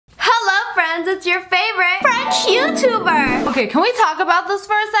friends, it's your favorite French YouTuber. Okay, can we talk about this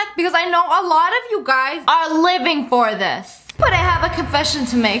for a sec? Because I know a lot of you guys are living for this. But I have a confession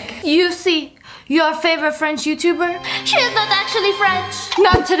to make. You see, your favorite French YouTuber? She is not actually French.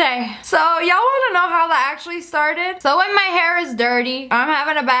 Not today. So y'all wanna know how that actually started? So when my hair is dirty, I'm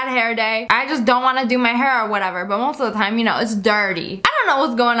having a bad hair day, I just don't wanna do my hair or whatever, but most of the time, you know, it's dirty. I don't know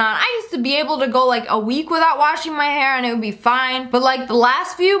what's going on. I used to be able to go like a week without washing my hair and it would be fine. But like the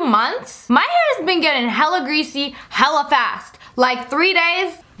last few months, my hair has been getting hella greasy, hella fast. Like 3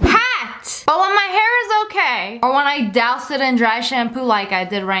 days, pat! But when my hair is okay, or when I douse it in dry shampoo like I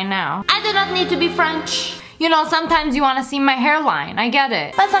did right now, I do not need to be French. You know, sometimes you want to see my hairline, I get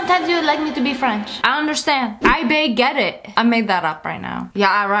it. But sometimes you would like me to be French. I understand. I get it. I made that up right now.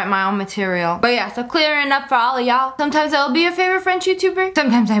 Yeah, I write my own material. But yeah, so clearing up for all of y'all. Sometimes I'll be your favorite French YouTuber.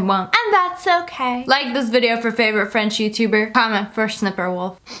 Sometimes I won't. And that's okay. Like this video for favorite French YouTuber. Comment for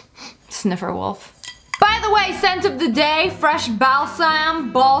SSSniperWolf. SSSniperWolf. By the way, scent of the day, fresh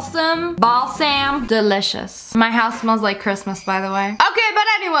balsam, delicious. My house smells like Christmas, by the way. Okay, but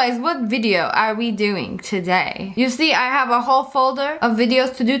anyways, what video are we doing today? You see, I have a whole folder of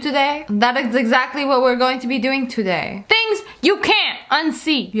videos to do today. That is exactly what we're going to be doing today. Things you can't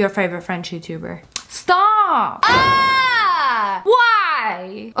unsee. Your favorite French YouTuber. Stop! Ah!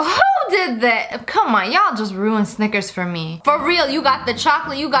 Why? Who did that? Come on, y'all just ruined Snickers for me. For real, you got the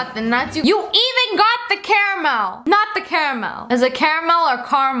chocolate, you got the nuts, you even got the caramel. Not the caramel. Is it caramel or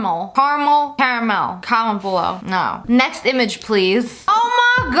caramel? Caramel, caramel. Comment below. No. Next image, please. Oh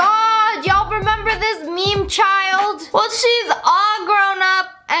my god, y'all remember this meme child? Well, she's all grown up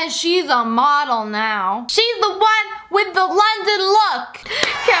and she's a model now. She's the one with the London look.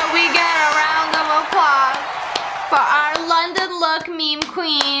 Can we get a round of applause for our London look meme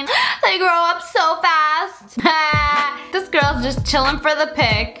queen? They grow up so fast. This girl's just chilling for the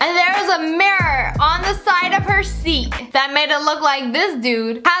pic. And there is a mirror on the side of her seat that made it look like this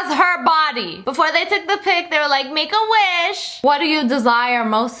dude has her body. Before they took the pic, they were like, make a wish. What do you desire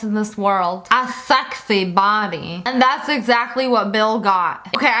most in this world? A sexy body. And that's exactly what Bill got.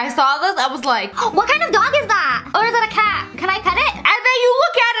 Okay, I saw this, I was like, what kind of dog is that? Or is it a cat? Can I pet it? And then you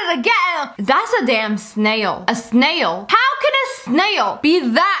look at it again. That's a damn snail. A snail. How can a snail be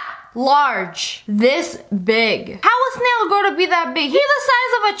that large? This big. How a snail grow to be that big? He's the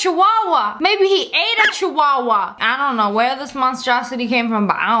size of a chihuahua. Maybe he ate a chihuahua. I don't know where this monstrosity came from,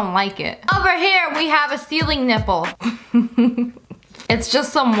 but I don't like it. Over here we have a ceiling nipple. It's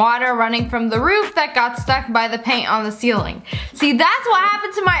just some water running from the roof that got stuck by the paint on the ceiling. See, that's what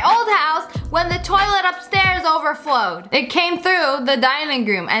happened to my old house when the toilet upstairs overflowed. It came through the dining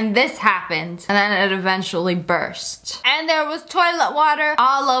room and this happened. And then it eventually burst. And there was toilet water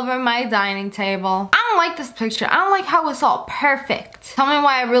all over my dining table. I don't like this picture. I don't like how it's all perfect. Tell me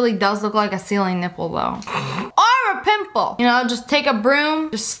why it really does look like a ceiling nipple though. Or a pimple. You know, just take a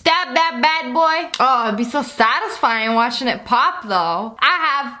broom, just stab that bad boy. Oh, it'd be so satisfying watching it pop though.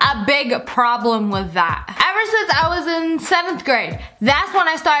 I have a big problem with that. Ever since I was in 7th grade, that's when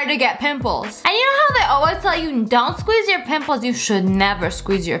I started to get pimples. And you know how they always tell you, don't squeeze your pimples? You should never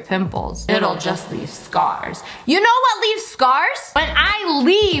squeeze your pimples. It'll just leave scars. You know what leaves scars? When I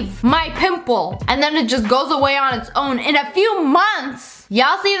leave my pimple and then it just goes away on its own in a few months.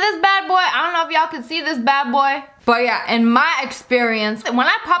 Y'all see this bad boy? I don't know if y'all can see this bad boy. But yeah, in my experience, when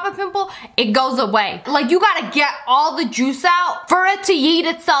I pop a pimple, it goes away. Like you gotta get all the juice out for it to yeet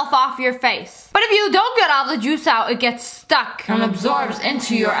itself off your face. But if you don't get all the juice out, it gets stuck and absorbs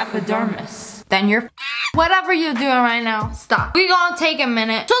into your epidermis. Then you're whatever you're doing right now, stop. We gonna take a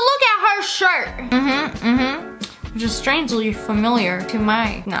minute to look at her shirt. Which is strangely familiar to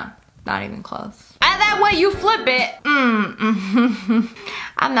my, no, not even close. And that way you flip it.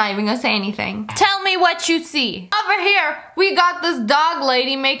 I'm not even gonna say anything. Tell me what you see. Over here, we got this dog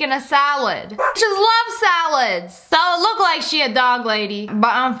lady making a salad. She just loves salads. So it looked like she a dog lady,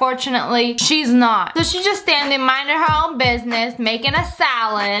 but unfortunately, she's not. So she's just standing minding her own business, making a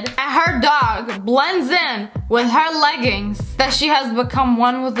salad, and her dog blends in with her leggings that she has become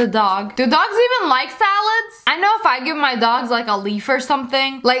one with the dog. Do dogs even like salads? I know if I give my dogs like a leaf or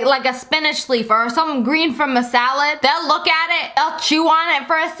something, like a spinach leaf or something green from a salad, they'll look at it, they'll chew on it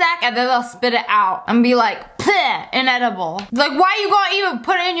for a sec, and then they'll spit it out and be like, "Bleh, inedible." Like, why you gonna even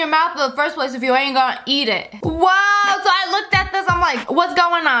put it in your mouth in the first place if you ain't gonna eat it? Whoa, so I looked at this, I'm like, what's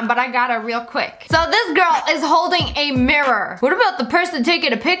going on? But I got it real quick. So this girl is holding a mirror. What about the person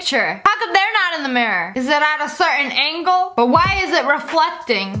taking a picture? How come they're not in the mirror? Is it at a certain angle? But why is it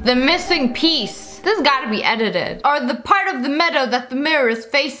reflecting the missing piece? This gotta be edited. Or the part of the meadow that the mirror is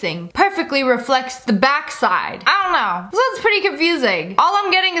facing perfectly reflects the backside. I don't know. This one's pretty confusing. All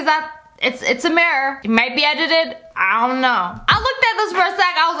I'm getting is that It's a mirror. It might be edited. I don't know. I looked at this for a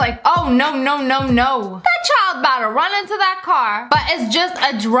sec. I was like, oh, no, no, no, no. That child about to run into that car. But it's just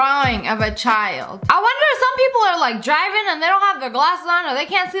a drawing of a child. I wonder if some people are like driving and they don't have their glasses on or they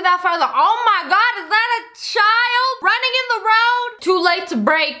can't see that further. Oh my God, is that a child running in the road? Too late to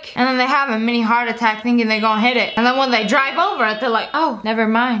brake. And then they have a mini heart attack thinking they're gonna hit it. And then when they drive over it, they're like, oh, never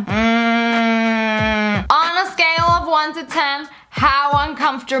mind. On a scale of 1 to 10, how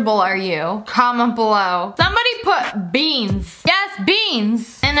uncomfortable are you? Comment below. Somebody put beans. Yes,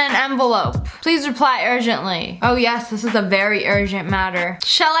 beans in an envelope. Please reply urgently. Oh yes, this is a very urgent matter.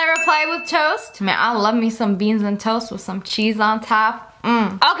 Shall I reply with toast? Man, I love me some beans and toast with some cheese on top.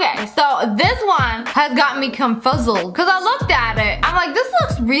 Okay, so this one has got me confuzzled because I looked at it. I'm like, this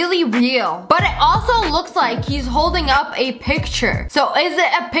looks really real, but it also looks like he's holding up a picture. So is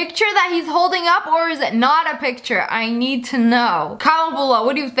it a picture that he's holding up or is it not a picture? I need to know. Comment below,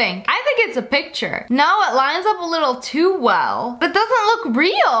 what do you think? I think it's a picture. No, it lines up a little too well. It doesn't look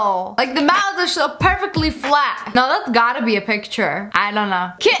real. Like the mouths are so perfectly flat. No, that's gotta be a picture. I don't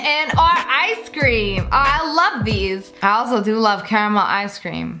know. Kitten or ice cream. Oh, I love these. I also do love caramel ice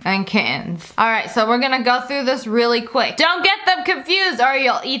cream and kittens. All right, so we're gonna go through this really quick. Don't get them confused or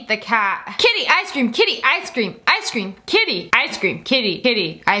you'll eat the cat. Kitty, ice cream, kitty, ice cream, ice cream, kitty, ice cream, kitty,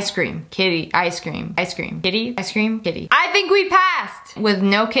 kitty, ice cream, kitty, ice cream, ice cream, kitty, ice cream, kitty. I think we passed with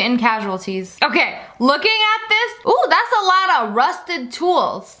no kitten casualties. Okay, looking at this, ooh, that's a lot of rusted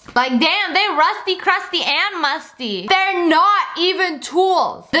tools. Like, damn, they rusty, crusty, and musty. They're not even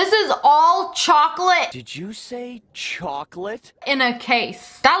tools. This is all chocolate. Did you say chocolate? In a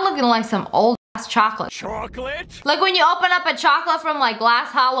case. That looking like some old ass chocolate. Chocolate? Like when you open up a chocolate from like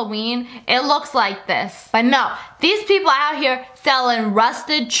last Halloween, it looks like this. But no, these people out here selling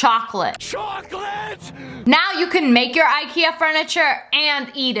rusted chocolate. Chocolate! Now you can make your IKEA furniture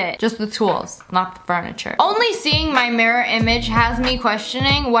and eat it. Just the tools, not the furniture. Only seeing my mirror image has me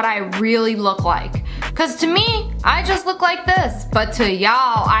questioning what I really look like. Cause to me, I just look like this. But to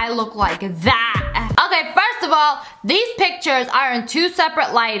y'all, I look like that. Okay, first of all, these pictures are in 2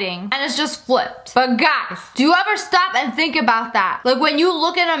 separate lighting and it's just flipped. But guys, do you ever stop and think about that? Like when you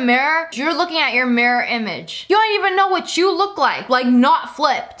look in a mirror, you're looking at your mirror image. You don't even know what you look like not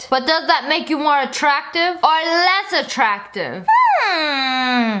flipped. But does that make you more attractive or less attractive?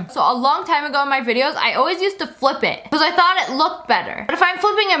 So a long time ago in my videos, I always used to flip it because I thought it looked better. But if I'm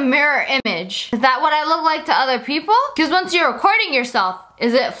flipping a mirror image, is that what I look like to other people? Because once you're recording yourself,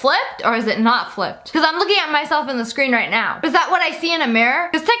 is it flipped or is it not flipped? Because I'm looking at myself in the screen right now. Is that what I see in a mirror?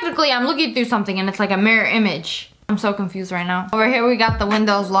 Because technically I'm looking through something and it's like a mirror image. I'm so confused right now. Over here we got the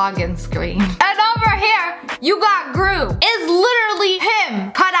Windows login screen. And over here, you got Gru. It's literally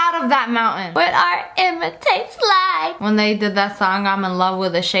him cut out of that mountain. What art imitates life. When they did that song, I'm in love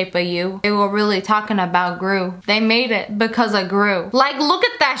with the shape of you, they were really talking about Gru. They made it because of Gru. Like, look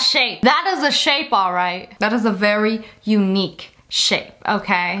at that shape. That is a shape, all right. That is a very unique shape,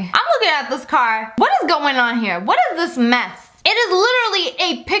 okay? I'm looking at this car. What is going on here? What is this mess? It is literally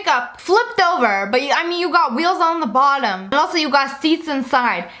a pickup flipped over, but I mean, you got wheels on the bottom, and also you got seats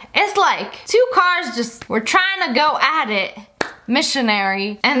inside. It's like 2 cars just were trying to go at it.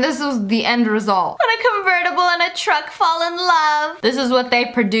 Missionary. And this was the end result. When a convertible and a truck fall in love. This is what they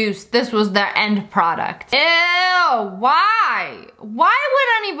produced. This was their end product. Ew, why? Why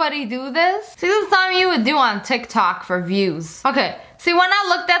would anybody do this? See, this is something you would do on TikTok for views. Okay. See, when I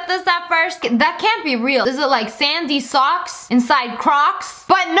looked at this at first, that can't be real. Is it like sandy socks inside Crocs?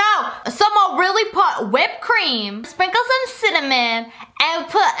 But no, someone really put whipped cream, sprinkle some cinnamon, and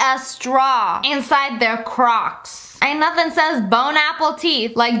put a straw inside their Crocs. Ain't nothing says bone apple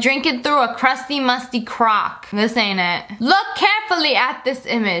teeth like drinking through a crusty, musty Croc. This ain't it. Look carefully at this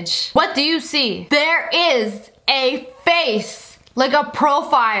image. What do you see? There is a face. Like a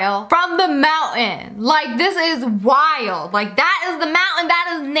profile from the mountain. Like, this is wild. Like, that is the mountain.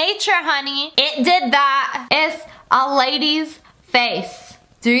 That is nature, honey. It did that. It's a lady's face.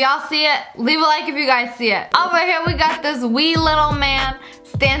 Do y'all see it? Leave a like if you guys see it. Over here, we got this wee little man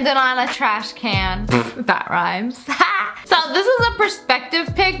standing on a trash can. That rhymes. So this is a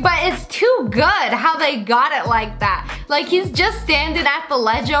perspective pic, but it's too good how they got it like that. Like, he's just standing at the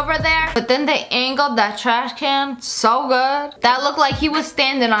ledge over there, but then they angled that trash can so good. That looked like he was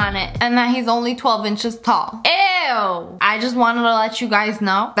standing on it and that he's only 12 inches tall. Ew. I just wanted to let you guys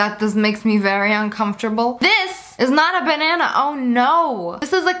know that this makes me very uncomfortable. This is not a banana. Oh no.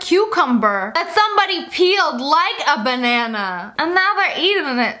 This is a cucumber that somebody peeled like a banana. And now they're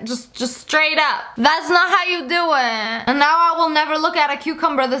eating it just straight up. That's not how you do it. And now I will never look at a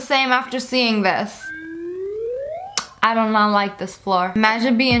cucumber the same after seeing this. I do not like this floor.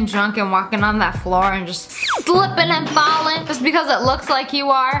 Imagine being drunk and walking on that floor and just slipping and falling just because it looks like you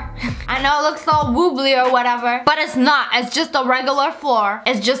are. I know it looks all woobly or whatever, but it's not. It's just a regular floor.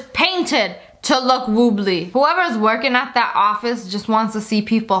 It's just painted to look woobly. Whoever's working at that office just wants to see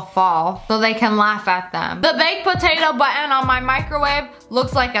people fall so they can laugh at them. The baked potato button on my microwave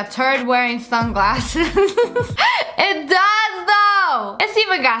looks like a turd wearing sunglasses. It does though. It's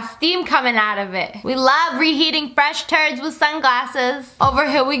even got steam coming out of it. We love reheating fresh turds with sunglasses. Over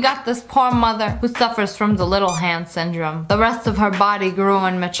here we got this poor mother who suffers from the little hand syndrome. The rest of her body grew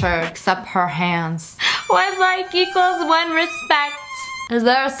and matured except her hands. 1 like equals 1 respect. Is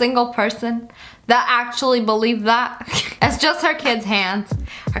there a single person that actually believed that? It's just her kid's hands.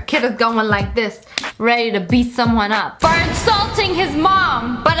 Her kid is going like this, ready to beat someone up for insulting his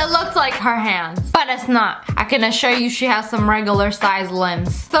mom. But it looks like her hands. But it's not. I can assure you she has some regular sized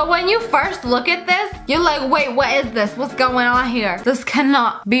limbs. So when you first look at this, you're like, wait, what is this? What's going on here? This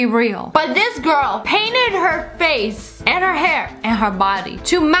cannot be real. But this girl painted her face and her hair and her body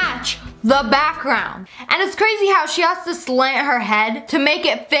to match the background. And it's crazy how she has to slant her head to make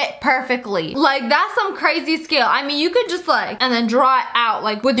it fit perfectly. Like, that's some crazy skill. I mean, you could just like, and then draw it out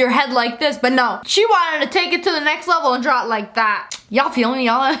like with your head like this, but no. She wanted to take it to the next level and draw it like that. Y'all feel me?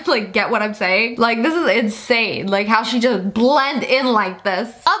 Y'all like get what I'm saying? Like, this is insane. Like how she just blend in like this.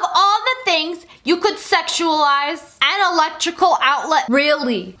 Of all the things you could sexualize an electrical outlet,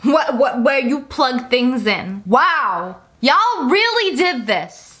 really? Where you plug things in. Wow. Y'all really did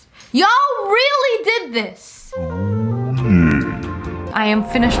this. Y'all really did this. I am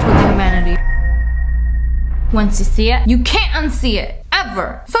finished with humanity. Once you see it, you can't unsee it.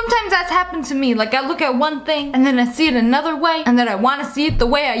 Ever. Sometimes that's happened to me. Like I look at one thing and then I see it another way and then I want to see it the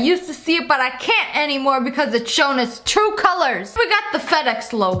way I used to see it, but I can't anymore because it's shown its true colors. We got the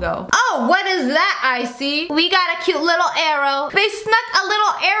FedEx logo. Oh, what is that I see? We got a cute little arrow. They snuck a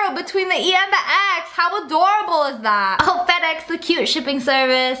little arrow between the E and the X. How adorable is that? Oh, FedEx, the cute shipping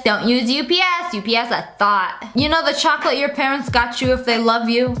service. Don't use UPS. UPS a thought. You know the chocolate your parents got you if they love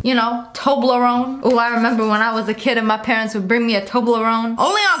you? You know, Toblerone. Oh, I remember when I was a kid and my parents would bring me a Toblerone.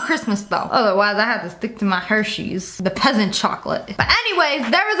 Only on Christmas though. Otherwise I had to stick to my Hershey's, the peasant chocolate. But anyways,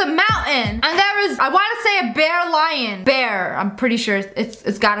 there was a mountain and there is, I want to say a bear lion. Bear, I'm pretty sure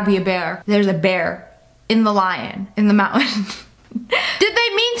it's gotta be a bear. There's a bear in the lion, in the mountain. Did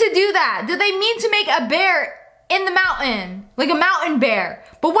they mean to do that? Did they mean to make a bear in the mountain? Like a mountain bear.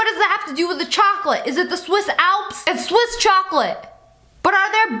 But what does that have to do with the chocolate? Is it the Swiss Alps? It's Swiss chocolate. But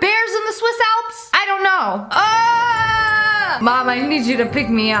are there bears in the Swiss Alps? I don't know. Mom, I need you to pick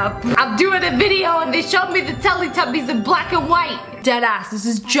me up. I'm doing a video and they showed me the Teletubbies in black and white. Deadass, this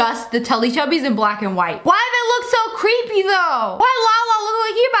is just the Teletubbies in black and white. Why do they look so creepy though? Why Lala look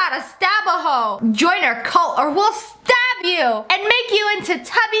like he about to stab a hoe? Join our cult or we'll stab you and make you into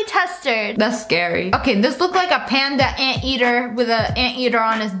tubby tustard. That's scary. Okay, this looks like a panda anteater with an anteater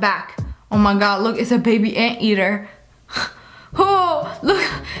on his back. Oh my god, look, it's a baby anteater. Oh, look.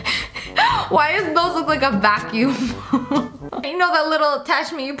 Why does those look like a vacuum? You know that little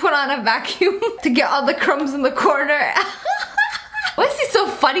attachment you put on a vacuum to get all the crumbs in the corner? What is he so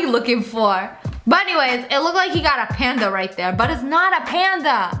funny looking for? But anyways, it looked like he got a panda right there, but it's not a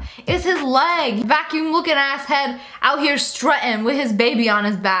panda. It's his leg. Vacuum looking ass head out here strutting with his baby on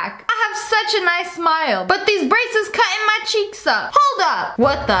his back. I have such a nice smile, but these braces cutting my cheeks up. Hold up.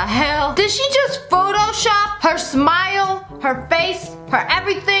 What the hell? Did she just Photoshop her smile, her face, her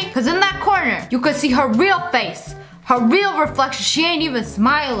everything? Because in that corner, you could see her real face. Her real reflection, she ain't even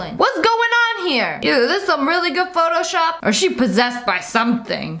smiling. What's going on here? Either this some really good Photoshop or she possessed by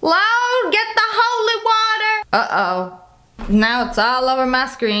something. Loud, get the holy water. Uh-oh. Now it's all over my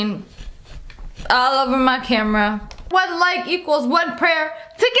screen. All over my camera. 1 like equals 1 prayer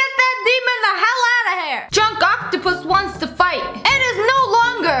to get that demon the hell out of here. Drunk octopus wants to fight. It is no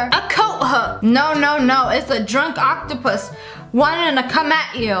longer a coat hook. No, no, no, it's a drunk octopus wanting to come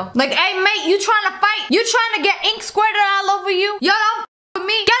at you. Like, hey mate, you trying to fight? You trying to get ink squirted all over you? Yo, don't with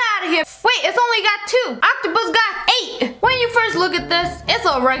me. Get out of here. Wait, it's only got 2. Octopus got 8. When you first look at this, it's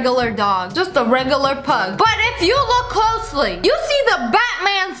a regular dog. Just a regular pug. But if you look closely, you see the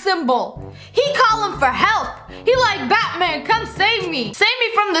Batman symbol. He calling for help. He like, Batman, come save me. Save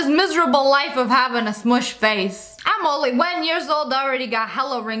me from this miserable life of having a smush face. I'm only 1 years old, already got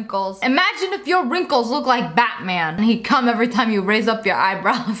hella wrinkles. Imagine if your wrinkles look like Batman and he'd come every time you raise up your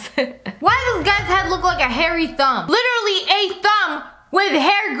eyebrows. Why does this guy's head look like a hairy thumb? Literally a thumb with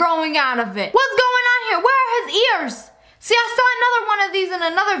hair growing out of it. What's going on here? Where are his ears? See, I saw another one of these in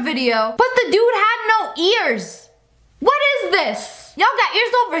another video, but the dude had no ears. What is this? Y'all got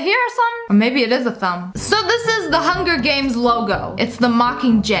ears over here or something? Or maybe it is a thumb. So this is the Hunger Games logo. It's the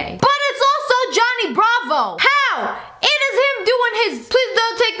Mockingjay. But it's also Johnny Bravo. How? It is him doing his, please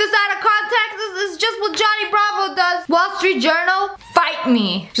don't take this out of context. This is just what Johnny Bravo does. Wall Street Journal, fight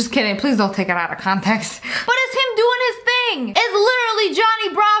me. Just kidding, please don't take it out of context. But it's him doing his thing. It's literally Johnny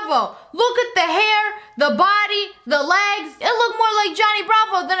Bravo. Look at the hair, the body, the legs. It look more like Johnny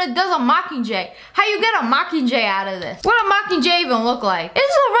Bravo than it does a Mockingjay. How you get a Mockingjay out of this? What a Mockingjay even look like?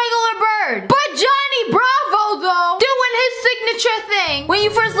 It's a regular bird. But Johnny Bravo though, doing his signature thing. When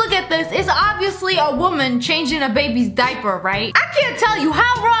you first look at this, it's obviously a woman changing a baby's diaper, right? I can't tell you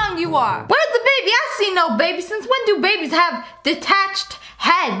how wrong you are. Where's the baby? I see no baby. Since when do babies have detached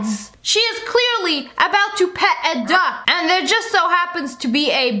heads? She is clearly about to pet a duck, and there just so happens to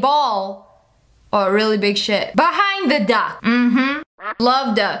be a ball or a really big shit behind the duck.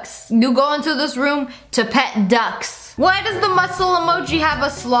 Love ducks. You go into this room to pet ducks. Why does the muscle emoji have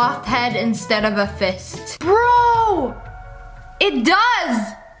a sloth head instead of a fist? Bro, it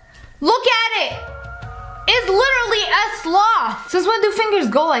does. Look at it. It's literally a sloth. Since when do fingers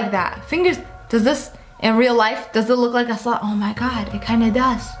go like that? Fingers, does this in real life, does it look like a sloth? Oh my God, it kind of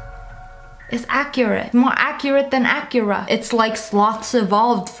does. It's accurate. More accurate than Acura. It's like sloths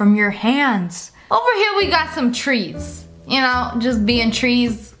evolved from your hands. Over here we got some trees. You know, just being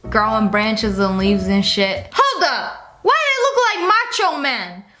trees, growing branches and leaves and shit. Hold up! Why do they look like macho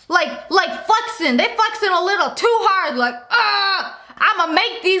men? Like flexing. They flexing a little too hard, like, I'ma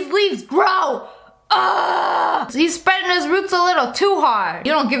make these leaves grow. So he's spreading his roots a little too hard.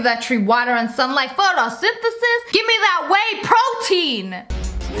 You don't give that tree water and sunlight. Photosynthesis? Give me that whey protein.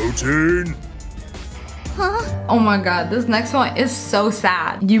 Protein. Huh? Oh my God, this next one is so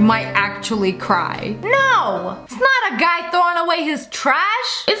sad. You might actually cry. No, it's not a guy throwing away his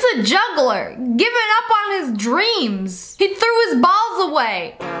trash. It's a juggler giving up on his dreams. He threw his balls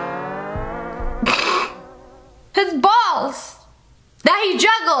away. His balls that he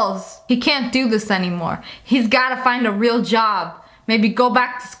juggles. He can't do this anymore. He's gotta find a real job. Maybe go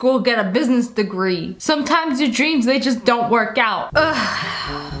back to school, get a business degree. Sometimes your dreams, they just don't work out.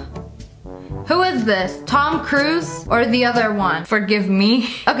 Ugh. Who is this? Tom Cruise or the other one? Forgive me.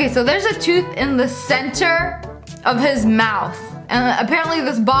 Okay, so there's a tooth in the center of his mouth. And apparently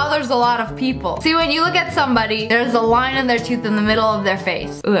this bothers a lot of people. See, when you look at somebody, there's a line in their tooth in the middle of their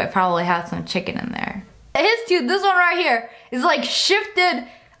face. Ooh, I probably have some chicken in there. His tooth, this one right here, is like shifted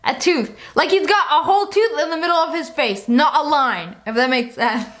a tooth. Like he's got a whole tooth in the middle of his face, not a line, if that makes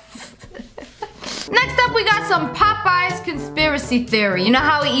sense. Next up, we got some Popeye's conspiracy theory. You know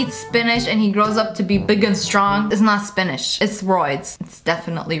how he eats spinach and he grows up to be big and strong? It's not spinach, it's roids. It's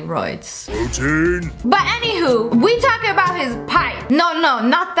definitely roids. Protein. But anywho, we talk about his pipe. No,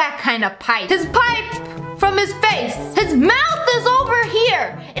 not that kind of pipe. His pipe from his face. His mouth is over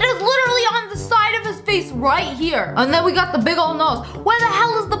here. It is literally on the side of his face right here. And then we got the big old nose. Where the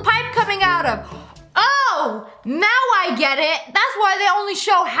hell is the pipe coming out of? Oh, now I get it. That's why they only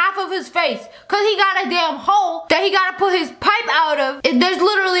show half of his face. Cause he got a damn hole that he gotta put his pipe out of. There's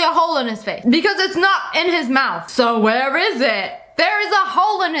literally a hole in his face. Because it's not in his mouth. So where is it? There is a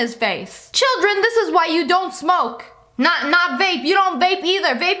hole in his face. Children, this is why you don't smoke. Not vape. You don't vape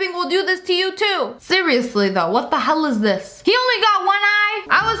either. Vaping will do this to you too. Seriously though, what the hell is this? He only got one eye?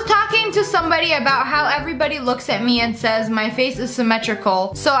 I was talking to somebody about how everybody looks at me and says my face is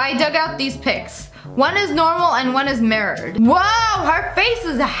symmetrical. So I dug out these pics. One is normal and one is mirrored. Whoa, her face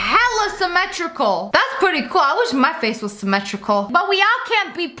is hella symmetrical. That's pretty cool. I wish my face was symmetrical. But we all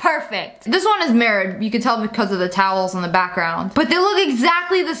can't be perfect. This one is mirrored. You can tell because of the towels in the background. But they look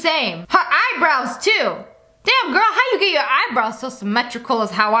exactly the same. Her eyebrows too. Damn girl, how you get your eyebrows so symmetrical is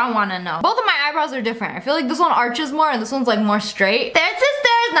how I wanna know. Both of my eyebrows are different. I feel like this one arches more and this one's like more straight. They're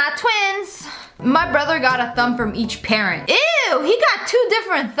sisters, not twins. My brother got a thumb from each parent. Ew, he got two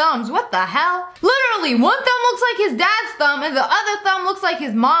different thumbs. What the hell? Literally, one thumb looks like his dad's thumb and the other thumb looks like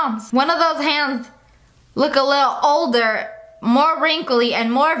his mom's. One of those hands look a little older, more wrinkly,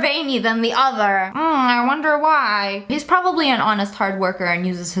 and more veiny than the other. I wonder why. He's probably an honest hard worker and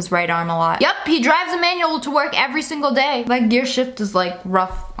uses his right arm a lot. Yep, he drives a manual to work every single day. That gear shift is like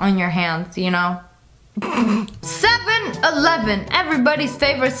rough on your hands, you know? 7-Eleven, everybody's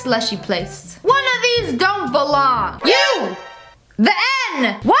favorite slushy place. One of these don't belong. You! The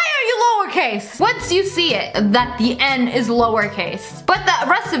N! Why are you uppercase once you see it, that the N is lowercase. But the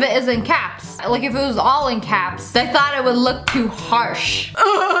rest of it is in caps. Like if it was all in caps, they thought it would look too harsh.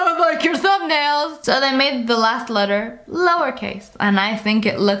 Like your thumbnails. So they made the last letter lowercase. And I think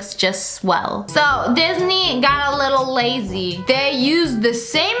it looks just swell. So Disney got a little lazy. They used the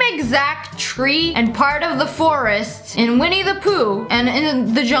same exact tree and part of the forest in Winnie the Pooh and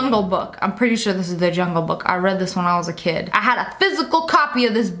in the Jungle Book. I'm pretty sure this is the Jungle Book. I read this when I was a kid. I had a physical copy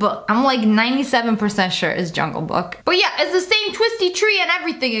of this book. I'm like 97% sure it's Jungle Book. But yeah, it's the same twisty tree and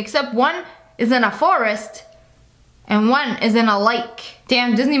everything except one is in a forest and one is in a lake.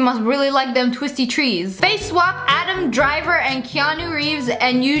 Damn, Disney must really like them twisty trees. Face swap Adam Driver and Keanu Reeves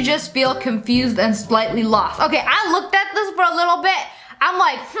and you just feel confused and slightly lost. Okay, I looked at this for a little bit. I'm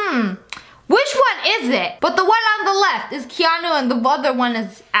like, which one is it? But the one on the left is Keanu and the other one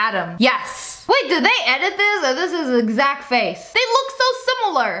is Adam. Yes. Wait, did they edit this or this is his exact face? They look so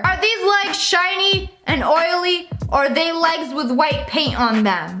similar. Are these legs shiny and oily or are they legs with white paint on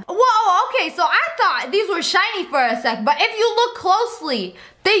them? Whoa, okay, so I thought these were shiny for a sec, but if you look closely,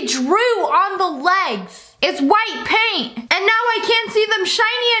 they drew on the legs. It's white paint. And now I can't see them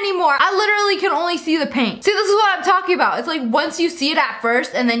shiny anymore. I literally can only see the paint. See, this is what I'm talking about. It's like once you see it at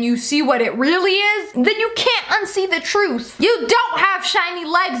first and then you see what it really is, then you can't unsee the truth. You don't have shiny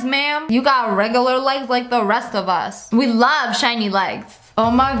legs, ma'am. You got regular legs like the rest of us. We love shiny legs. Oh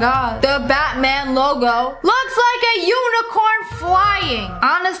my god. The Batman logo looks like a unicorn flying.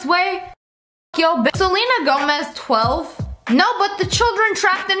 Honest way, yo, Selena Gomez 12. No, but the children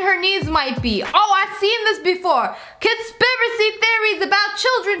trapped in her knees might be. Oh, I've seen this before. Conspiracy theories about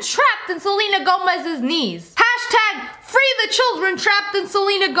children trapped in Selena Gomez's knees. Hashtag free the children trapped in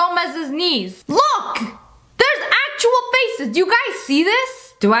Selena Gomez's knees. Look, there's actual faces. Do you guys see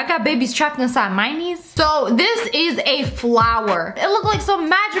this? Do I got babies trapped inside my knees? So this is a flower. It looked like some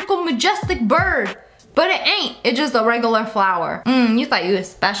magical, majestic bird. But it ain't. It's just a regular flower. You thought you was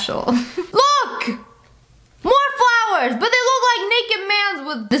special. Look! More flowers, but they look like naked mans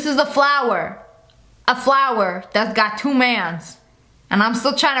with... This is a flower. A flower that's got two mans. And I'm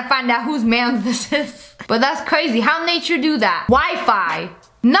still trying to find out whose mans this is. But that's crazy. How nature do that? Wi-Fi.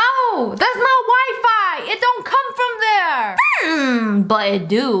 No, that's not Wi-Fi. It don't come from there. But it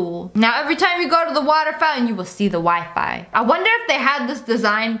do. Now every time you go to the water fountain, you will see the Wi-Fi. I wonder if they had this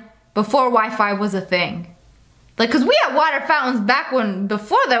design before Wi-Fi was a thing. Like, cause we had water fountains back when,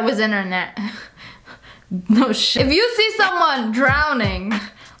 before there was internet. No shit. If you see someone drowning,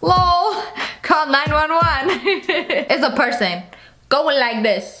 lol, call 911. It's a person going like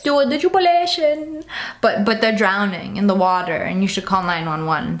this, do a defibrillation. But they're drowning in the water and you should call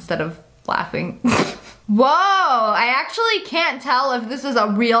 911 instead of laughing. Whoa, I actually can't tell if this is a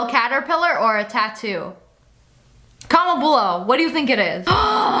real caterpillar or a tattoo. Comment below, what do you think it is?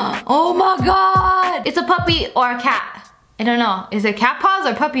 Oh my god! It's a puppy or a cat. I don't know, is it cat paws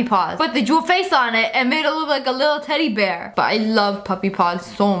or puppy paws? But they drew a face on it and made it look like a little teddy bear. But I love puppy paws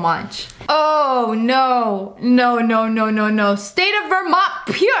so much. Oh no, no, no, no, no, no. State of Vermont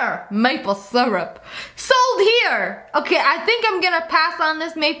pure maple syrup. Sold here. Okay, I think I'm gonna pass on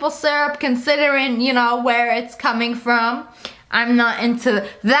this maple syrup considering, you know, where it's coming from. I'm not into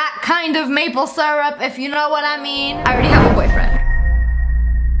that kind of maple syrup, if you know what I mean. I already have a boyfriend.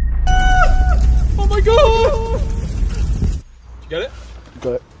 Oh my god! Got it?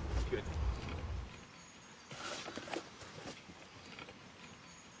 Got it. Good.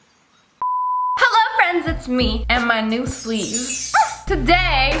 Hello friends, it's me and my new sleeves.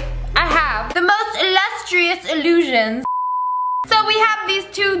 Today, I have the most illustrious illusions. So we have these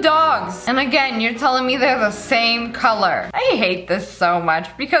two dogs. And again, you're telling me they're the same color. I hate this so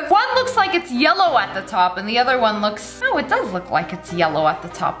much because one looks like it's yellow at the top and the other one looks, oh, it does look like it's yellow at the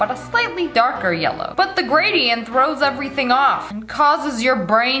top, but a slightly darker yellow. But the gradient throws everything off and causes your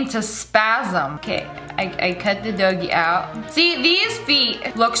brain to spasm. Okay, I cut the doggy out. See, these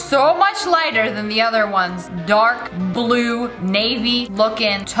feet look so much lighter than the other one's dark blue, navy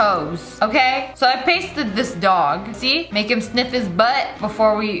looking toes. Okay, so I pasted this dog. See, make him sniff his butt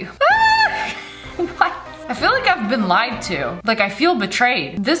before we... What? I feel like I've been lied to. Like I feel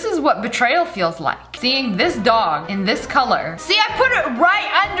betrayed. This is what betrayal feels like. Seeing this dog in this color. See, I put it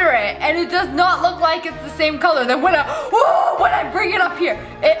right under it and it does not look like it's the same color. Then when I bring it up here,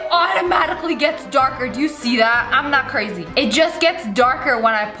 it automatically gets darker. Do you see that? I'm not crazy. It just gets darker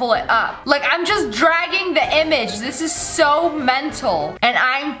when I pull it up. Like I'm just dragging the image. This is so mental and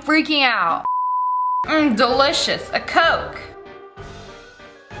I'm freaking out. Delicious. A Coke.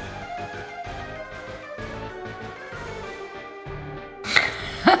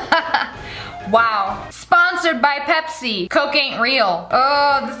 Wow. Sponsored Sponsored by Pepsi. Coke ain't real.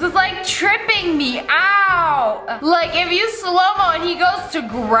 Oh, this is like tripping me out. Like if you slow-mo and he goes to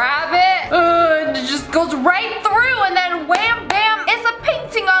grab it, and it just goes right through and then wham bam, it's a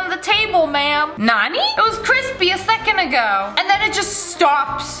painting on the table, ma'am. Nani? It was crispy a second ago. And then it just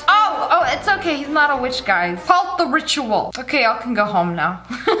stops. Oh, it's okay. He's not a witch, guys. Halt the ritual. Okay, y'all can go home now.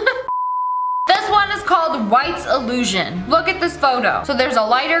 This one is called White's Illusion. Look at this photo. So there's a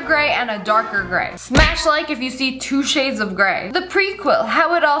lighter gray and a darker gray. Smash like if you see 2 shades of gray. The prequel,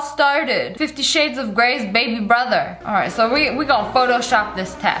 how it all started. 50 Shades of Gray's baby brother. All right, so we gonna Photoshop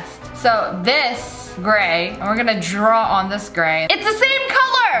this test. So this gray, and we're gonna draw on this gray. It's the same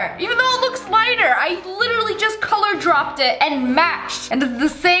color, even though it looks lighter. I literally just color dropped it and matched, and it's the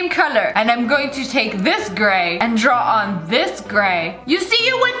same color. And I'm going to take this gray and draw on this gray. You see,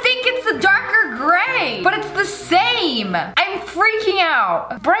 you would think it's the darker gray, but it's the same. I'm freaking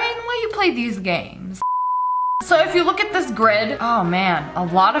out. Brain, why you play these games? So if you look at this grid, oh man, a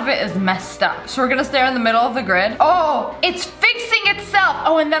lot of it is messed up. So we're gonna stare in the middle of the grid. Oh, it's fixing itself.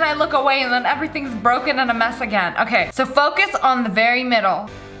 Oh, and then I look away and then everything's broken and a mess again. Okay, so focus on the very middle.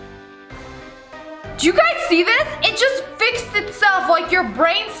 Do you guys see this? It just fixed itself, like your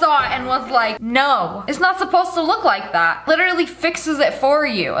brain saw it and was like, no, it's not supposed to look like that. Literally fixes it for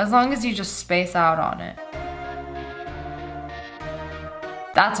you, as long as you just space out on it.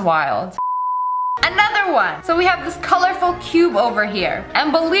 That's wild. Another one. So we have this colorful cube over here.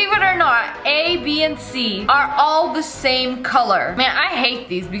 And believe it or not, A, B, and C are all the same color. Man, I hate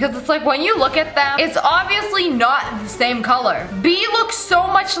these because it's like when you look at them, it's obviously not the same color. B looks so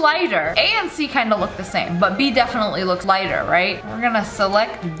much lighter. A and C kind of look the same, but B definitely looks lighter, right? We're gonna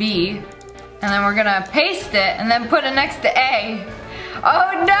select B, and then we're gonna paste it, and then put it next to A.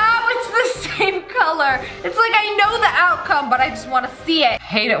 Oh no, it's the same color. It's like I know the outcome, but I just want to see it. I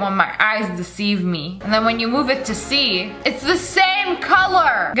hate it when my eyes deceive me. And then when you move it to C, it's the same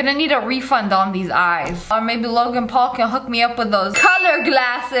color. I'm gonna need a refund on these eyes. Or maybe Logan Paul can hook me up with those color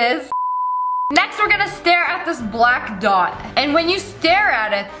glasses. Next, we're gonna stare at this black dot. And when you stare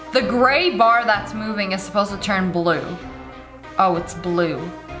at it, the gray bar that's moving is supposed to turn blue. Oh, it's blue.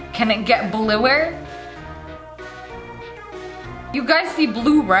 Can it get bluer? You guys see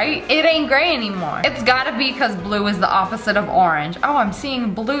blue, right? It ain't gray anymore. It's gotta be because blue is the opposite of orange. Oh, I'm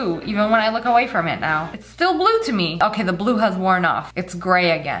seeing blue even when I look away from it now. It's still blue to me. Okay, the blue has worn off. It's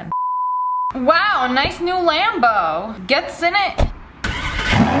gray again. Wow, nice new Lambo. Gets in it.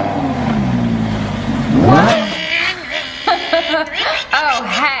 What? Oh,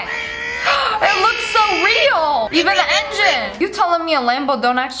 heck. It looks so real! Even the engine! You telling me a Lambo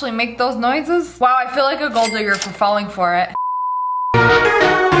don't actually make those noises? Wow, I feel like a gold digger for falling for it.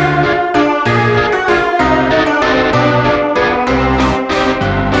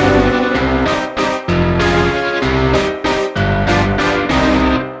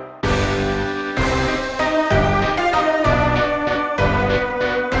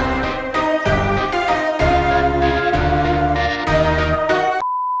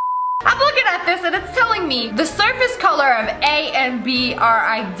 And it's telling me the surface color of A and B are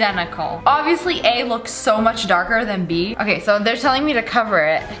identical. Obviously A looks so much darker than B. Okay, so they're telling me to cover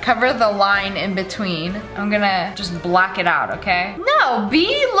it. Cover the line in between. I'm gonna just black it out, okay? No, B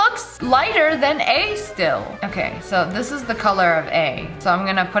looks lighter than A still. Okay, so this is the color of A. So I'm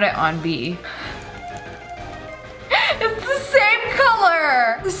gonna put it on B. It's the same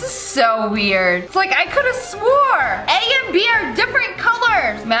color. This is so weird. It's like I could have swore A and B are different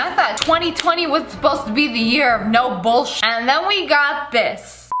colors. Man, I thought 2020 was supposed to be the year of no bullshit. And then we got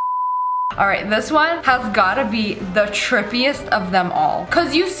this. Alright, this one has gotta be the trippiest of them all.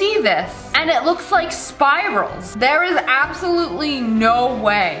 Cause you see this, and it looks like spirals. There is absolutely no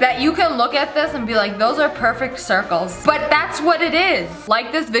way that you can look at this and be like, those are perfect circles. But that's what it is.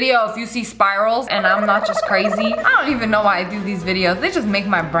 Like this video if you see spirals and I'm not just crazy. I don't even know why I do these videos. They just make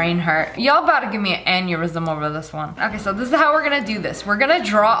my brain hurt. Y'all about to give me an aneurysm over this one. Okay, so this is how we're gonna do this. We're gonna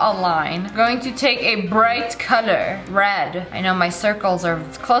draw a line. Going to take a bright color, red. I know my circles are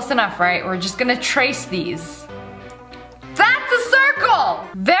close enough, right? We're just gonna trace these. That's a circle!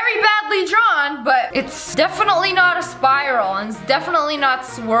 Very badly drawn, but it's definitely not a spiral and it's definitely not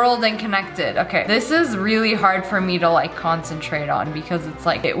swirled and connected. Okay, this is really hard for me to like concentrate on because it's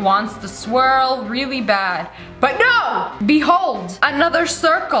like it wants to swirl really bad. But no! Behold, another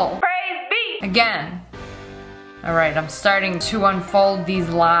circle. Praise be! Again. Alright, I'm starting to unfold these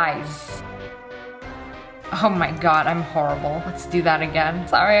lies. Oh my god, I'm horrible. Let's do that again.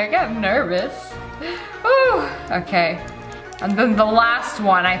 Sorry, I got nervous. Ooh, okay. And then the last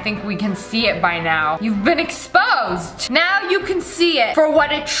one, I think we can see it by now. You've been exposed. Now you can see it for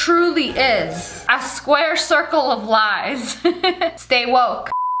what it truly is. A square circle of lies. Stay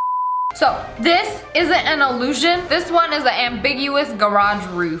woke. So this isn't an illusion. This one is an ambiguous garage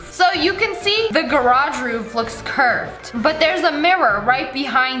roof. So you can see the garage roof looks curved, but there's a mirror right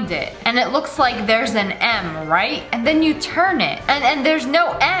behind it. And it looks like there's an M, right? And then you turn it and there's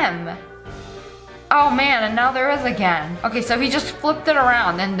no M. Oh man, and now there is again. Okay, so he just flipped it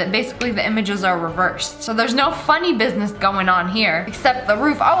around and basically the images are reversed. So there's no funny business going on here except the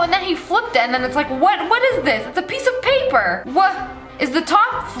roof. Oh, and then he flipped it and then it's like, what is this? It's a piece of paper. What? Is the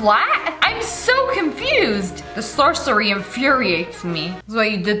top flat? I'm so confused. The sorcery infuriates me. This is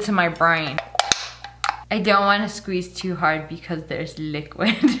what you did to my brain. I don't want to squeeze too hard because there's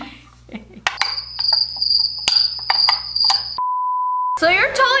liquid. So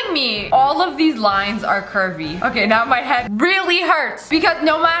you're telling me all of these lines are curvy. Okay, now my head really hurts because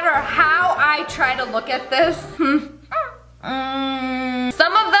no matter how I try to look at this,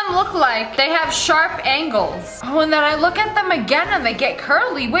 some of them look like they have sharp angles. Oh, and then I look at them again and they get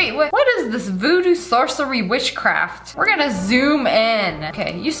curly. Wait, what is this voodoo sorcery witchcraft? We're gonna zoom in.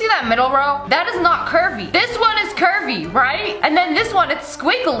 Okay, you see that middle row? That is not curvy. This one is curvy, right? And then this one, it's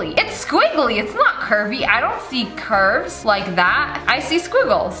squiggly. It's squiggly, it's not curvy. I don't see curves like that. I see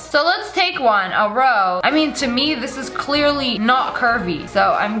squiggles. So let's take one, a row. I mean, to me, this is clearly not curvy.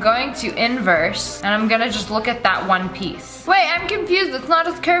 So I'm going to inverse and I'm gonna just look at that one piece. Wait, I'm confused. It's not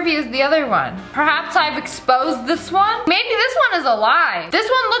as curvy as the other one. Perhaps I've exposed this one? Maybe this one is a lie. This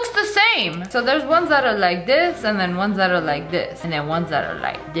one looks the same. So there's ones that are like this, and then ones that are like this, and then ones that are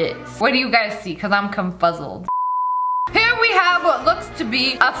like this. What do you guys see? Because I'm confuzzled. Here we have what looks to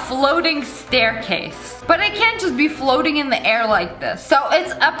be a floating staircase. But it can't just be floating in the air like this. So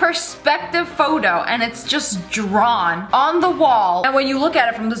it's a perspective photo and it's just drawn on the wall. And when you look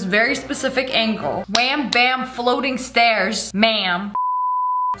at it from this very specific angle, wham bam floating stairs, ma'am.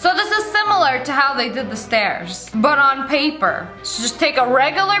 So this is similar to how they did the stairs, but on paper. So just take a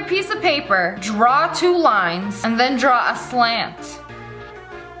regular piece of paper, draw two lines, and then draw a slant.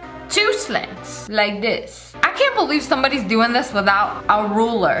 Two slants, like this. I can't believe somebody's doing this without a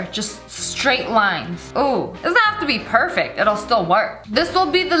ruler, just straight lines. Ooh, doesn't have to be perfect, it'll still work. This will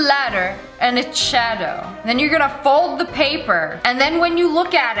be the ladder and its shadow. Then you're gonna fold the paper, and then when you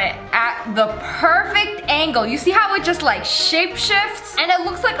look at it at the perfect angle, you see how it just like shape shifts? And it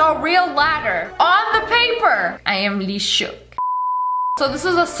looks like a real ladder on the paper. I am Lee shook. So this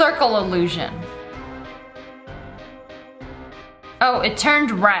is a circle illusion. Oh, it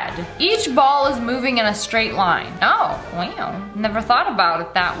turned red. Each ball is moving in a straight line. Oh, wow. Never thought about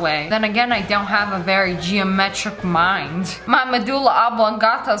it that way. Then again, I don't have a very geometric mind. My medulla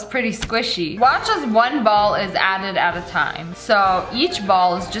oblongata is pretty squishy. Watch as one ball is added at a time. So each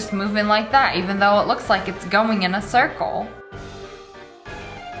ball is just moving like that, even though it looks like it's going in a circle.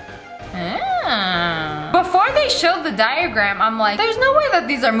 Before they showed the diagram, I'm like, there's no way that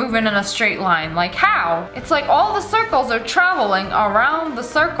these are moving in a straight line. Like, how? It's like all the circles are traveling around the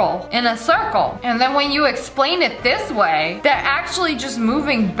circle in a circle. And then when you explain it this way, they're actually just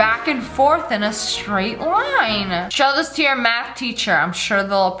moving back and forth in a straight line. Show this to your math teacher. I'm sure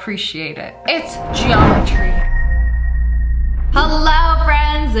they'll appreciate it. It's geometry. Hello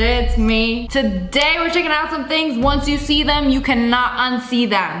friends, it's me. Today we're checking out some things. Once you see them, you cannot unsee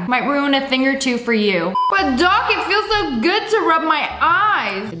them. Might ruin a thing or two for you. But Doc, it feels so good to rub my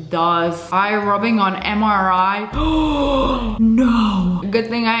eyes. It does. Eye rubbing on MRI. Oh no. Good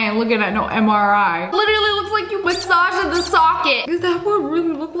thing I ain't looking at no MRI. Literally looks like you massaged the socket. Is that what it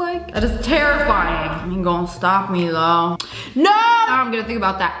really look like? That is terrifying. Ain't gonna stop me though. No! Now I'm gonna think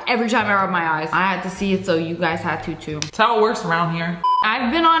about that every time I rub my eyes. I had to see it, so you guys had to too. That's how it works around here.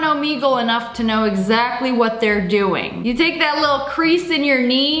 I've been on Omegle enough to know exactly what they're doing. You take that little crease in your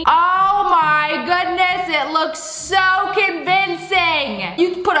knee. Oh my goodness, it looks so convincing.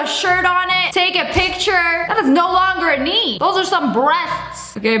 You put a shirt on it, take a picture. That is no longer a knee. Those are some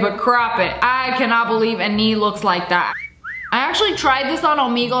breasts. Okay, but crop it. I cannot believe a knee looks like that. I actually tried this on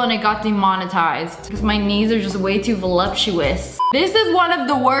Omegle and it got demonetized because my knees are just way too voluptuous. This is one of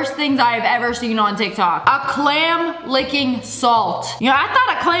the worst things I have ever seen on TikTok. A clam licking salt. You know, I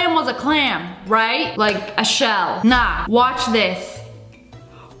thought a clam was a clam, right? Like a shell. Nah, watch this.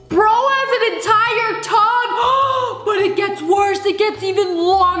 Bro has an entire tongue, but it gets worse, it gets even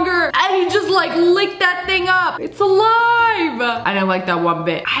longer. And he just like licked that thing up. It's alive. I didn't like that one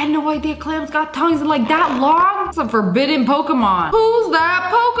bit. I had no idea clams got tongues like that long. It's a forbidden Pokemon. Who's that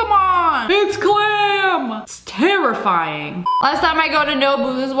Pokemon? It's Clam. It's terrifying. Last time I go to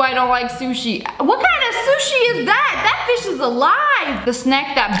Nobu, this is why I don't like sushi. What kind kind of sushi is that? That fish is alive. The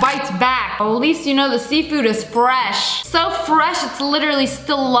snack that bites back. Well, at least you know the seafood is fresh. So fresh, it's literally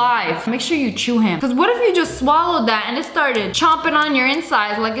still alive. Make sure you chew him. Because what if you just swallowed that and it started chomping on your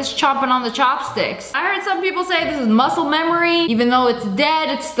insides like it's chomping on the chopsticks? I heard some people say this is muscle memory. Even though it's dead,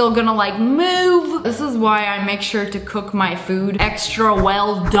 it's still gonna like move. This is why I make sure to cook my food extra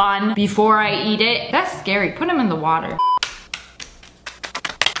well done before I eat it. That's scary. Put him in the water.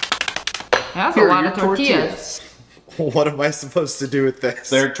 That's a lot of tortillas. What am I supposed to do with this?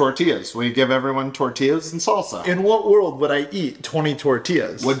 They're tortillas. We give everyone tortillas and salsa. In what world would I eat 20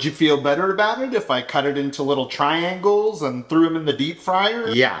 tortillas? Would you feel better about it if I cut it into little triangles and threw them in the deep fryer?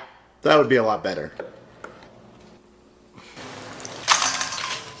 Yeah, that would be a lot better.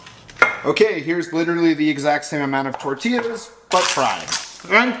 Okay, here's literally the exact same amount of tortillas, but fried.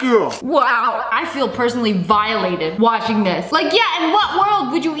 Thank you. Wow, I feel personally violated watching this. Like, yeah, in what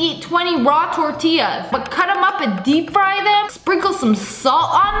world would you eat 20 raw tortillas? But cut them up and deep fry them? Sprinkle some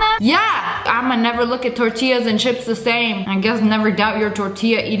salt on them? Yeah, I'ma never look at tortillas and chips the same. I guess never doubt your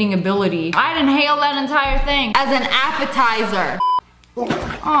tortilla eating ability. I'd inhale that entire thing as an appetizer.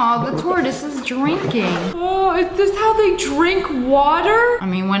 Oh, the tortoise is drinking. Oh, is this how they drink water? I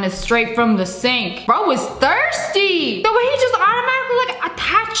mean, when it's straight from the sink. Bro is thirsty. The way he just automatically like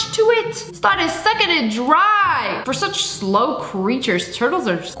attached to it. Started sucking it dry. For such slow creatures, turtles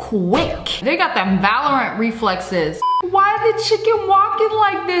are just quick. They got them Valorant reflexes. Why the chicken walking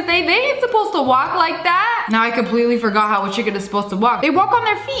like this? They ain't supposed to walk like that. Now I completely forgot how a chicken is supposed to walk. They walk on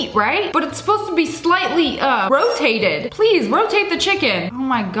their feet, right? But it's supposed to be slightly rotated. Please rotate the chicken. Oh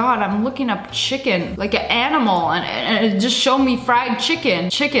my god, I'm looking up chicken like an animal and it just showed me fried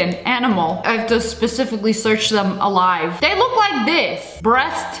chicken. Chicken, animal. I have to specifically search them alive. They look like this.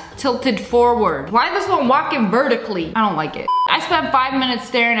 Breast tilted forward. Why is this one walking vertically? I don't like it. I spent 5 minutes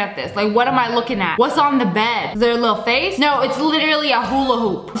staring at this. Like, what am I looking at? What's on the bed? Is there a little face? No, it's literally a hula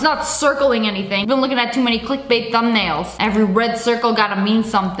hoop. It's not circling anything. I've been looking at too many clickbait thumbnails. Every red circle gotta mean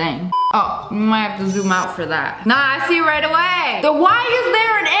something. Oh, you might have to zoom out for that. Nah, I see right away. So why is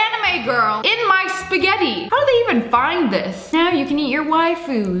there an anime girl in my spaghetti? How do they even find this? Now you can eat your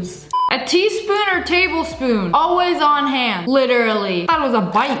waifus. A teaspoon or tablespoon, always on hand, literally. That was a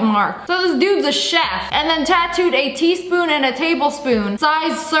bite mark. So this dude's a chef and then tattooed a teaspoon and a tablespoon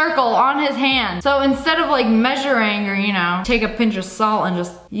size circle on his hand. So instead of like measuring or, you know, take a pinch of salt and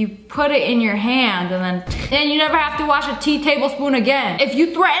just, you put it in your hand and then you never have to wash a tea tablespoon again. If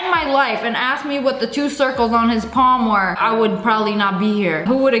you threatened my life and asked me what the 2 circles on his palm were, I would probably not be here.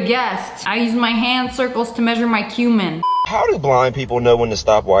 Who would have guessed? I use my hand circles to measure my cumin. How do blind people know when to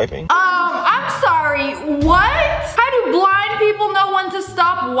stop wiping? I'm sorry, what? How do blind people know when to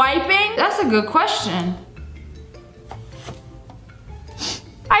stop wiping? That's a good question.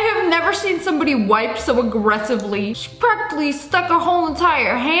 I have never seen somebody wipe so aggressively. She practically stuck a whole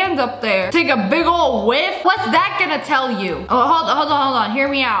entire hand up there. Take a big old whiff? What's that gonna tell you? Oh, hold on, hear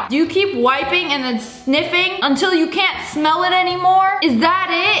me out. Do you keep wiping and then sniffing until you can't smell it anymore? Is that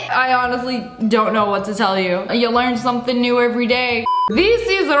it? I honestly don't know what to tell you. You learn something new every day. This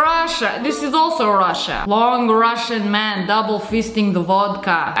is Russia. This is also Russia. Long Russian man double fisting the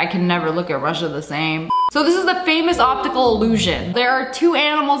vodka. I can never look at Russia the same. So this is the famous optical illusion. There are 2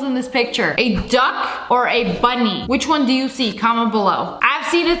 animals in this picture, a duck or a bunny. Which one do you see? Comment below. I've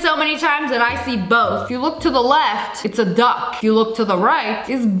seen it so many times that I see both. If you look to the left, it's a duck. If you look to the right,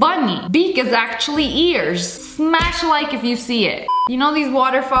 it's bunny. Beak is actually ears. Smash like if you see it. You know these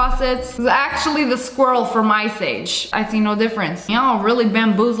water faucets? It's actually the squirrel from Ice Age. I see no difference. Y'all really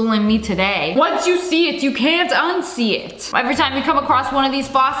bamboozling me today. Once you see it, you can't unsee it. Every time you come across one of these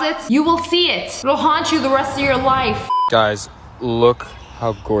faucets, you will see it. It'll haunt you the rest of your life. Guys, look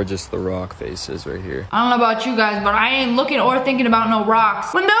how gorgeous the rock face is right here. I don't know about you guys, but I ain't looking or thinking about no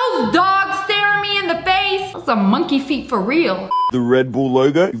rocks. When those dogs stare me in the face, that's a monkey feet for real. The Red Bull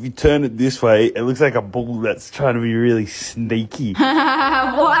logo, if you turn it this way, it looks like a bull that's trying to be really sneaky.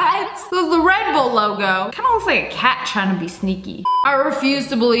 What? So the Red Bull logo kind of looks like a cat trying to be sneaky. I refuse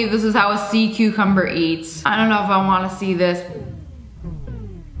to believe this is how a sea cucumber eats. I don't know if I want to see this.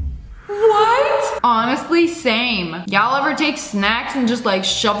 What? Honestly, same. Y'all ever take snacks and just like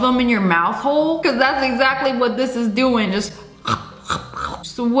shove them in your mouth hole? Cause that's exactly what this is doing. Just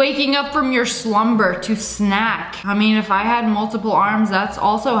waking up from your slumber to snack. I mean, if I had multiple arms, that's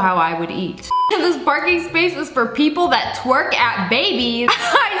also how I would eat. This parking space is for people that twerk at babies.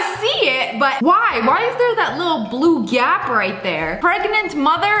 I see it, but why? Why is there that little blue gap right there? Pregnant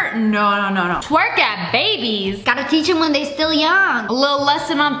mother? No. Twerk at babies? Gotta teach them when they still young. A little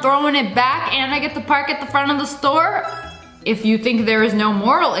lesson on throwing it back and I get to park at the front of the store? If you think there is no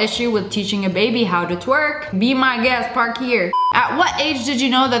moral issue with teaching a baby how to twerk, be my guest, park here. At what age did you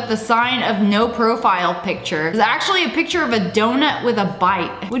know that the sign of no profile picture is actually a picture of a donut with a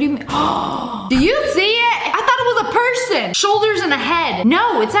bite? What do you mean? Do you see it? I thought it was a person. Shoulders and a head.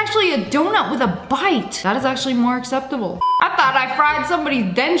 No, it's actually a donut with a bite. That is actually more acceptable. I thought I fried somebody's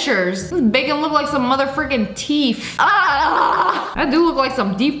dentures. This bacon look like some mother freaking teeth. Ah! That do look like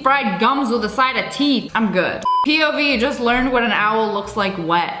some deep fried gums with a side of teeth. I'm good. POV, you just learned what an owl looks like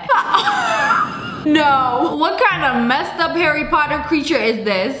wet. No. What kind of messed up Harry Potter creature is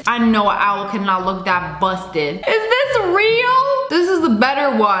this? I know an owl cannot look that busted. Is this real? This is the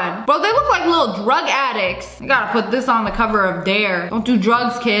better one. Bro, they look like little drug addicts. You gotta put this on the cover of Dare. Don't do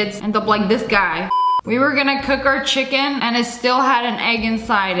drugs, kids. End up like this guy. We were gonna cook our chicken and it still had an egg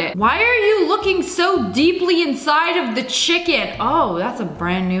inside it. Why are you looking so deeply inside of the chicken? Oh, that's a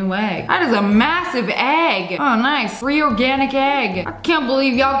brand new egg. That is a massive egg. Oh, nice. Free organic egg. I can't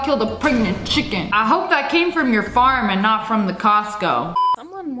believe y'all killed a pregnant chicken. I hope that came from your farm and not from the Costco.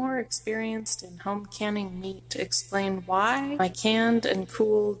 Someone more experienced in home canning meat to explain why my canned and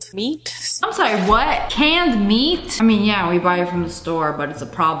cooled meat. I'm sorry, what? Canned meat? I mean, yeah, we buy it from the store, but it's a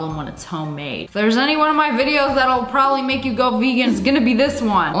problem when it's homemade. If there's any one of my videos that'll probably make you go vegan, it's gonna be this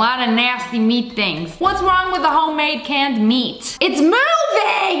one. A lot of nasty meat things. What's wrong with the homemade canned meat? It's moving!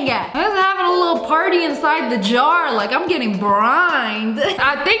 I was having a little party inside the jar, like I'm getting brined.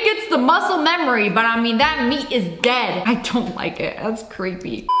 I think it's the muscle memory, but I mean, that meat is dead. I don't like it, that's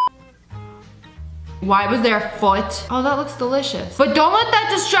creepy. Why was there a foot? Oh, that looks delicious. But don't let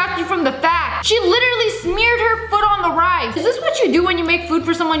that distract you from the fact. She literally smeared her foot on the rice. Is this what you do when you make food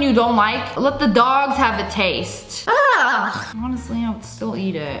for someone you don't like? Let the dogs have a taste. Ah. Honestly, I would still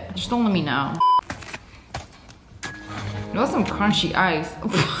eat it. Just don't let me know. That was some crunchy ice.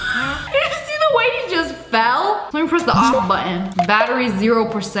 Did you see the way he just fell? Let me press the off button. Battery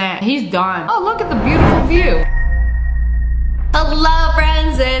 0%. He's done. Oh, look at the beautiful view. Hello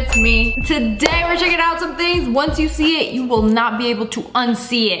friends, it's me. Today we're checking out some things. Once you see it, you will not be able to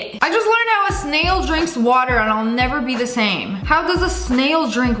unsee it. I just learned how a snail drinks water and I'll never be the same. How does a snail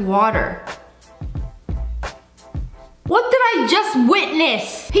drink water? What did I just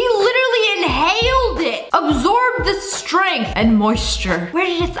witness? He literally inhaled it, absorbed the strength and moisture. Where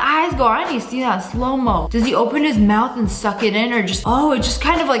did its eyes go? I need to see that slow-mo. Does he open his mouth and suck it in or just, oh, it just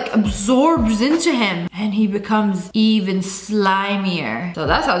kind of like absorbs into him and he becomes even slimier. So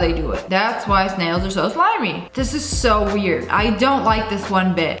that's how they do it. That's why snails are so slimy. This is so weird. I don't like this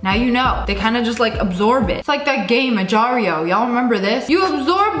one bit. Now you know, they kind of just like absorb it. It's like that game, Ajario. Y'all remember this? You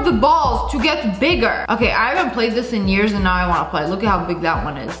absorb the balls to get bigger. Okay, I haven't played this in years and now I want to play. Look at how big that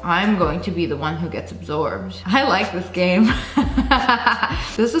one is. I'm going to be the one who gets absorbed. I like this game.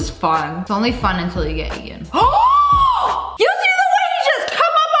 This is fun. It's only fun until you get eaten. Oh! You see the way he just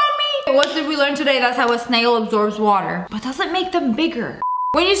come up on me? What did we learn today? That's how a snail absorbs water. But doesn't make them bigger.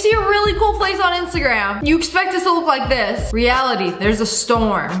 When you see a really cool place on Instagram, you expect it to look like this. Reality, there's a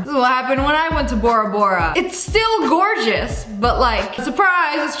storm. This is what happened when I went to Bora Bora. It's still gorgeous, but like,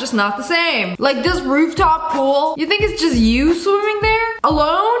 surprise, it's just not the same. Like this rooftop pool, you think it's just you swimming there?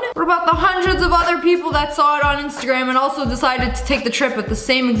 Alone? What about the hundreds of other people that saw it on Instagram and also decided to take the trip at the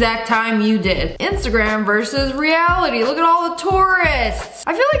same exact time you did? Instagram versus reality. Look at all the tourists.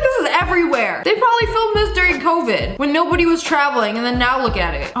 I feel like this is everywhere. They probably filmed this during COVID when nobody was traveling and then now look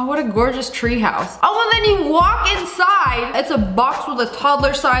at it. Oh, what a gorgeous tree house. Oh, and then you walk inside. It's a box with a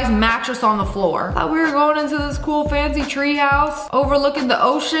toddler-sized mattress on the floor. Thought we were going into this cool fancy tree house overlooking the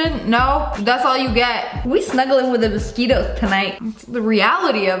ocean. No, that's all you get. We snuggling with the mosquitoes tonight. It's the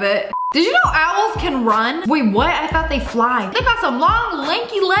reality of it. Did you know owls can run? Wait, what? I thought they fly. They got some long,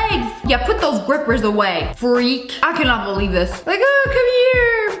 lanky legs. Yeah, put those grippers away, freak. I cannot believe this. Like, oh, come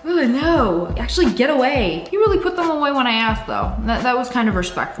here. Oh, no. Actually, get away. He really put them away when I asked, though. That was kind of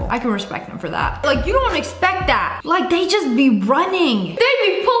respectful. I can respect them for that. Like, you don't expect that. Like, they just be running. They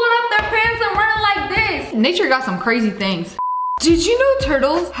be pulling up their pants and running like this. Nature got some crazy things. Did you know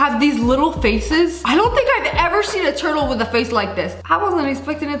turtles have these little faces? I don't think I've ever seen a turtle with a face like this. I wasn't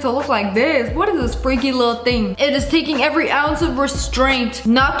expecting it to look like this. What is this freaky little thing? It is taking every ounce of restraint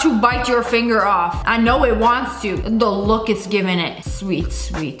not to bite your finger off. I know it wants to. The look it's giving it. Sweet,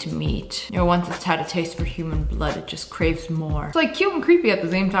 sweet meat. You know, once it's had a taste for human blood, it just craves more. It's like cute and creepy at the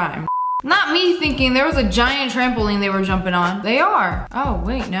same time. Not me thinking there was a giant trampoline they were jumping on. They are. Oh,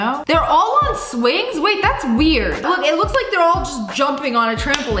 wait, no. They're all on swings? Wait, that's weird. Look, it looks like they're all just jumping on a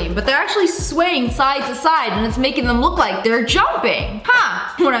trampoline, but they're actually swaying side to side and it's making them look like they're jumping.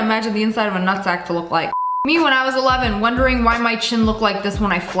 Huh. What I imagine the inside of a nutsack to look like. Me when I was 11, wondering why my chin looked like this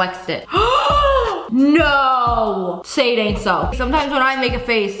when I flexed it. No. Say it ain't so. Sometimes when I make a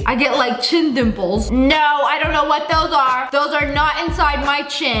face, I get like chin dimples. No, I don't know what those are. Those are not inside my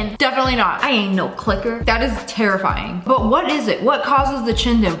chin. Definitely not. I ain't no clicker. That is terrifying. But what is it? What causes the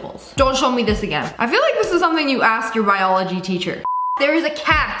chin dimples? Don't show me this again. I feel like this is something you ask your biology teacher. There is a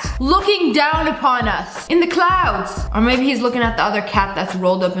cat looking down upon us in the clouds. Or maybe he's looking at the other cat that's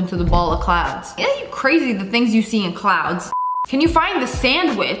rolled up into the ball of clouds. Yeah, you crazy, the things you see in clouds. Can you find the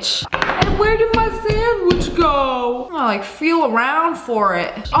sandwich? And where did my sandwich go? I like feel around for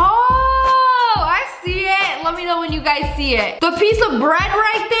it. Oh, I see it. Let me know when you guys see it. The piece of bread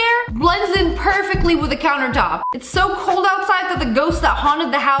right there blends in perfectly with the countertop. It's so cold outside that the ghost that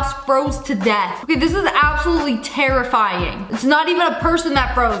haunted the house froze to death. Okay, this is absolutely terrifying. It's not even a person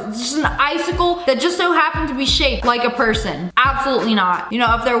that froze. It's just an icicle that just so happened to be shaped like a person. Absolutely not. You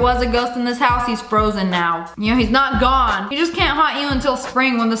know, if there was a ghost in this house, he's frozen now. You know, he's not gone. He just can't haunt you until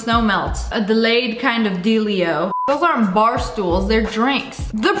spring when the snow melts. A delayed kind of dealio. Those aren't bar stools, they're drinks.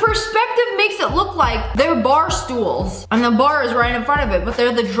 The perspective makes it look like they're bar stools. And the bar is right in front of it, but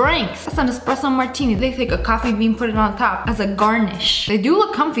they're the drinks. That's an espresso martini. They take a coffee bean, put it on top as a garnish. They do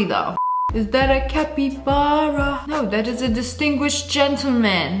look comfy though. Is that a capybara? No, that is a distinguished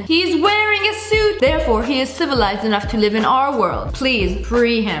gentleman. He's wearing a suit. Therefore, he is civilized enough to live in our world. Please,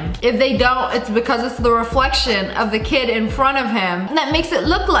 free him. If they don't, it's because it's the reflection of the kid in front of him that makes it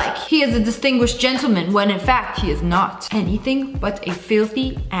look like he is a distinguished gentleman when in fact he is not anything but a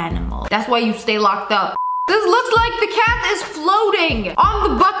filthy animal. That's why you stay locked up. This looks like the cat is floating on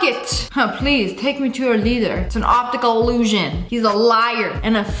the bucket. Please, take me to your leader. It's an optical illusion. He's a liar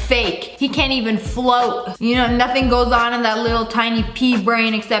and a fake. He can't even float. You know, nothing goes on in that little tiny pea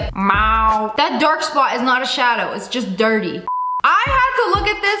brain except meow. That dark spot is not a shadow, it's just dirty. I had to look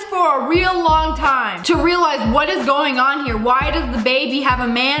at this for a real long time to realize what is going on here. Why does the baby have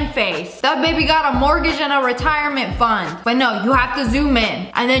a man face? That baby got a mortgage and a retirement fund. But no, you have to zoom in.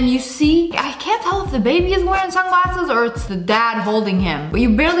 And then you see, I can't tell if the baby is wearing sunglasses or it's the dad holding him. But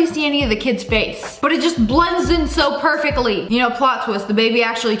you barely see any of the kid's face. But it just blends in so perfectly. You know, plot twist, the baby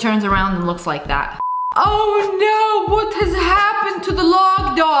actually turns around and looks like that. Oh no, what has happened to the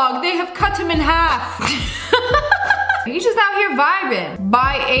log dog? They have cut him in half. He's just out here vibing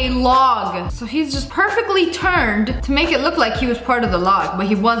by a log. So he's just perfectly turned to make it look like he was part of the log, but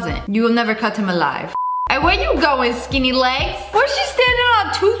he wasn't. You will never cut him alive. Hey, where you going, skinny legs? Why is she standing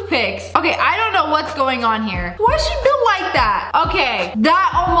on toothpicks? Okay, I don't know what's going on here. Why is she built like that? Okay,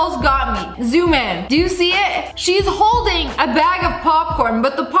 that almost got me. Zoom in. Do you see it? She's holding a bag of popcorn,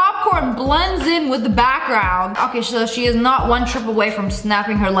 but the popcorn blends in with the background. Okay, so she is not one trip away from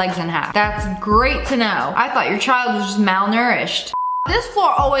snapping her legs in half. That's great to know. I thought your child was just malnourished. This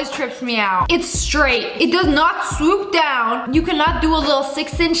floor always trips me out. It's straight. It does not swoop down. You cannot do a little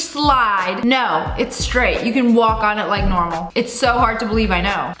 6-inch slide. No, it's straight. You can walk on it like normal. It's so hard to believe, I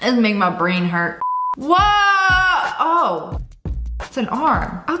know. It doesn't make my brain hurt. Whoa! Oh. It's an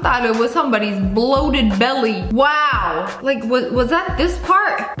arm. I thought it was somebody's bloated belly. Wow. Like, was that this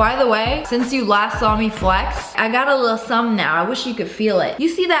part? By the way, since you last saw me flex, I got a little some now. I wish you could feel it. You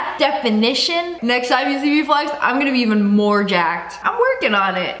see that definition? Next time you see me flex, I'm gonna be even more jacked. I'm working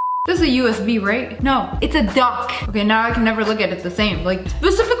on it. This is a USB, right? No, it's a duck. Okay, now I can never look at it the same. Like,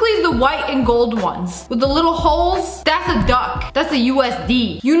 specifically the white and gold ones. With the little holes, that's a duck. That's a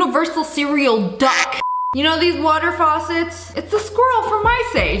USD. Universal Serial Duck. You know these water faucets? It's a squirrel from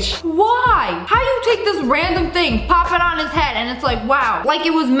Ice Age. Why? How do you take this random thing, pop it on his head, and it's like, wow, like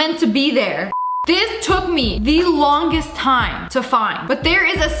it was meant to be there. This took me the longest time to find, but there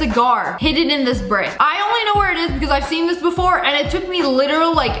is a cigar hidden in this brick. I only know where it is because I've seen this before, and it took me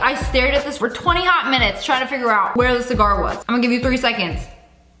literal, like, I stared at this for 20 hot minutes trying to figure out where the cigar was. I'm gonna give you 3 seconds.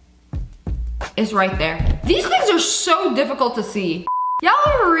 It's right there. These things are so difficult to see. Y'all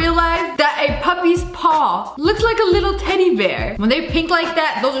ever realize that a puppy's paw looks like a little teddy bear? When they're pink like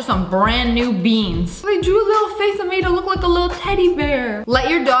that, those are some brand new beans. They drew a little face and made it look like a little teddy bear.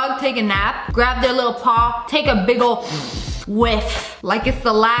 Let your dog take a nap, grab their little paw, take a big ol' whiff, like it's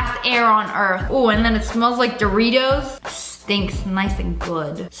the last air on earth. Oh, and then it smells like Doritos. Stinks nice and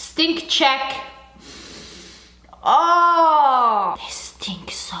good. Stink check. Oh, they stink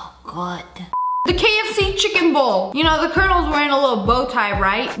so good. The KFC chicken bowl. You know, the Colonel's wearing a little bow tie,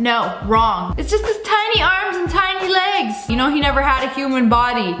 right? No, wrong. It's just his tiny arms and tiny legs. You know, he never had a human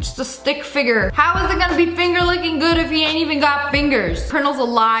body, just a stick figure. How is it gonna be finger looking good if he ain't even got fingers? Colonel's a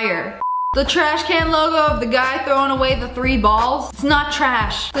liar. The trash can logo of the guy throwing away the 3 balls, it's not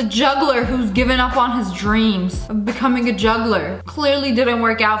trash. It's a juggler who's given up on his dreams of becoming a juggler. Clearly didn't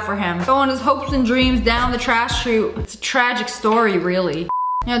work out for him. Throwing his hopes and dreams down the trash chute. It's a tragic story, really.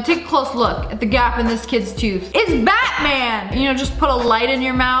 You know, take a close look at the gap in this kid's tooth. It's Batman! You know, just put a light in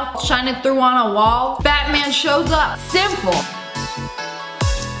your mouth, shine it through on a wall. Batman shows up. Simple.